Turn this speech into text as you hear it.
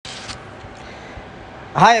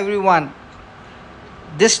Hi everyone.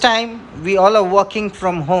 This time we all are working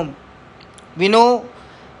from home. We know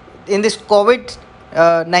in this COVID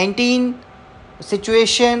 19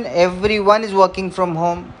 situation, everyone is working from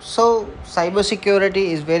home. So,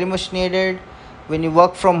 cybersecurity is very much needed when you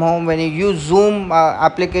work from home, when you use Zoom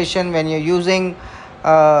application, when you're using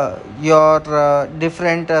your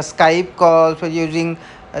different Skype calls, when you're using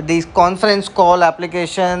these conference call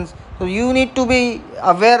applications. So you need to be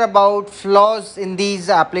aware about flaws in these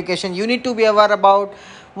applications. You need to be aware about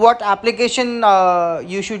what application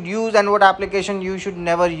you should use and what application you should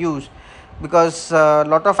never use, because a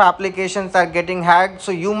lot of applications are getting hacked.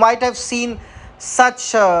 So you might have seen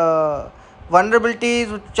such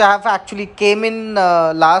vulnerabilities which have actually came in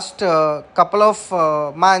last couple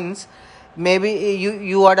of months. Maybe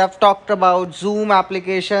you would have talked about Zoom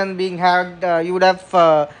application being hacked. You would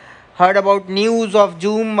have heard about news of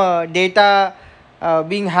Zoom data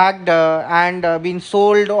being hacked and being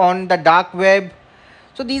sold on the dark web.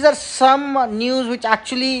 So these are some news which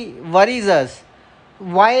actually worries us.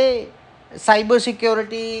 Why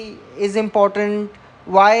cybersecurity is important?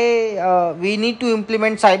 Why we need to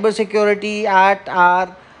implement cybersecurity at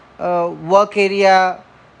our work area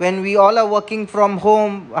when we all are working from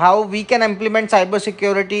home? How we can implement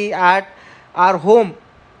cybersecurity at our home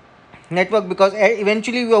network, because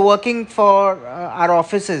eventually we are working for our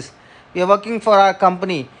offices, we are working for our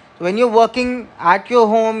company. So when you're working at your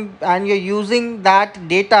home and you're using that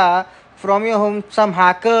data from your home, some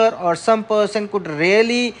hacker or some person could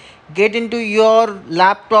really get into your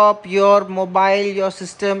laptop, your mobile, your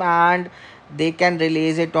system, and they can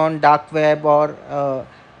release it on dark web or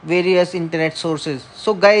various internet sources.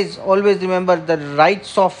 So guys, always remember the right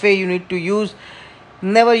software you need to use.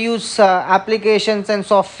 Never use applications and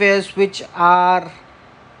softwares which are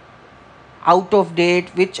out of date,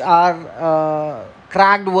 which are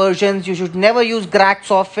cracked versions. You should never use cracked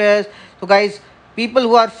softwares. So guys, people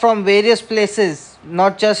who are from various places,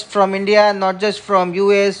 not just from India, not just from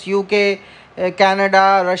US, UK,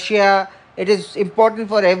 Canada, Russia, it is important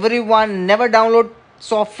for everyone, never download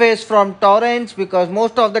softwares from torrents, because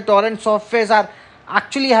most of the torrent softwares are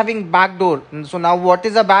actually having backdoor. And so now what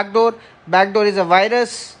is a backdoor? Backdoor is a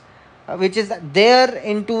virus which is there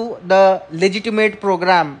into the legitimate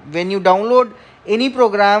program. When you download any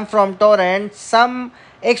program from torrent, some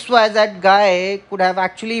xyz guy could have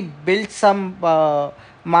actually built some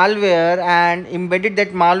malware and embedded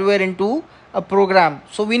that malware into a program.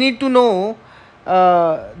 So we need to know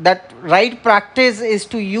that right practice is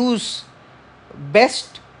to use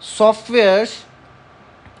best softwares,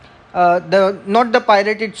 the not the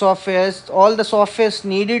pirated softwares. All the softwares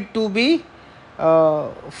needed to be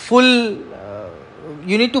full.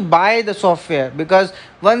 You need to buy the software, because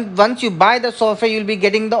once you buy the software, you'll be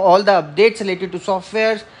getting the all the updates related to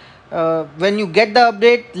softwares. When you get the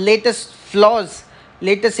update, latest flaws,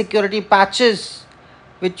 latest security patches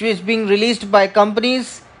which is being released by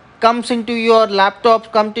companies comes into your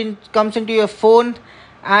laptop, comes into your phone,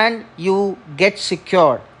 and you get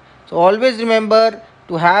secured. So always remember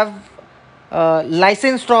to have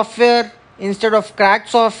licensed software instead of cracked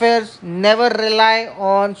softwares. Never rely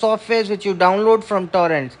on softwares which you download from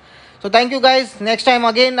torrents. So thank you guys. Next time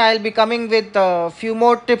again I'll be coming with a few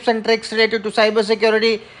more tips and tricks related to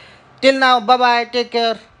cybersecurity. Till now, bye bye, take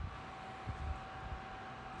care.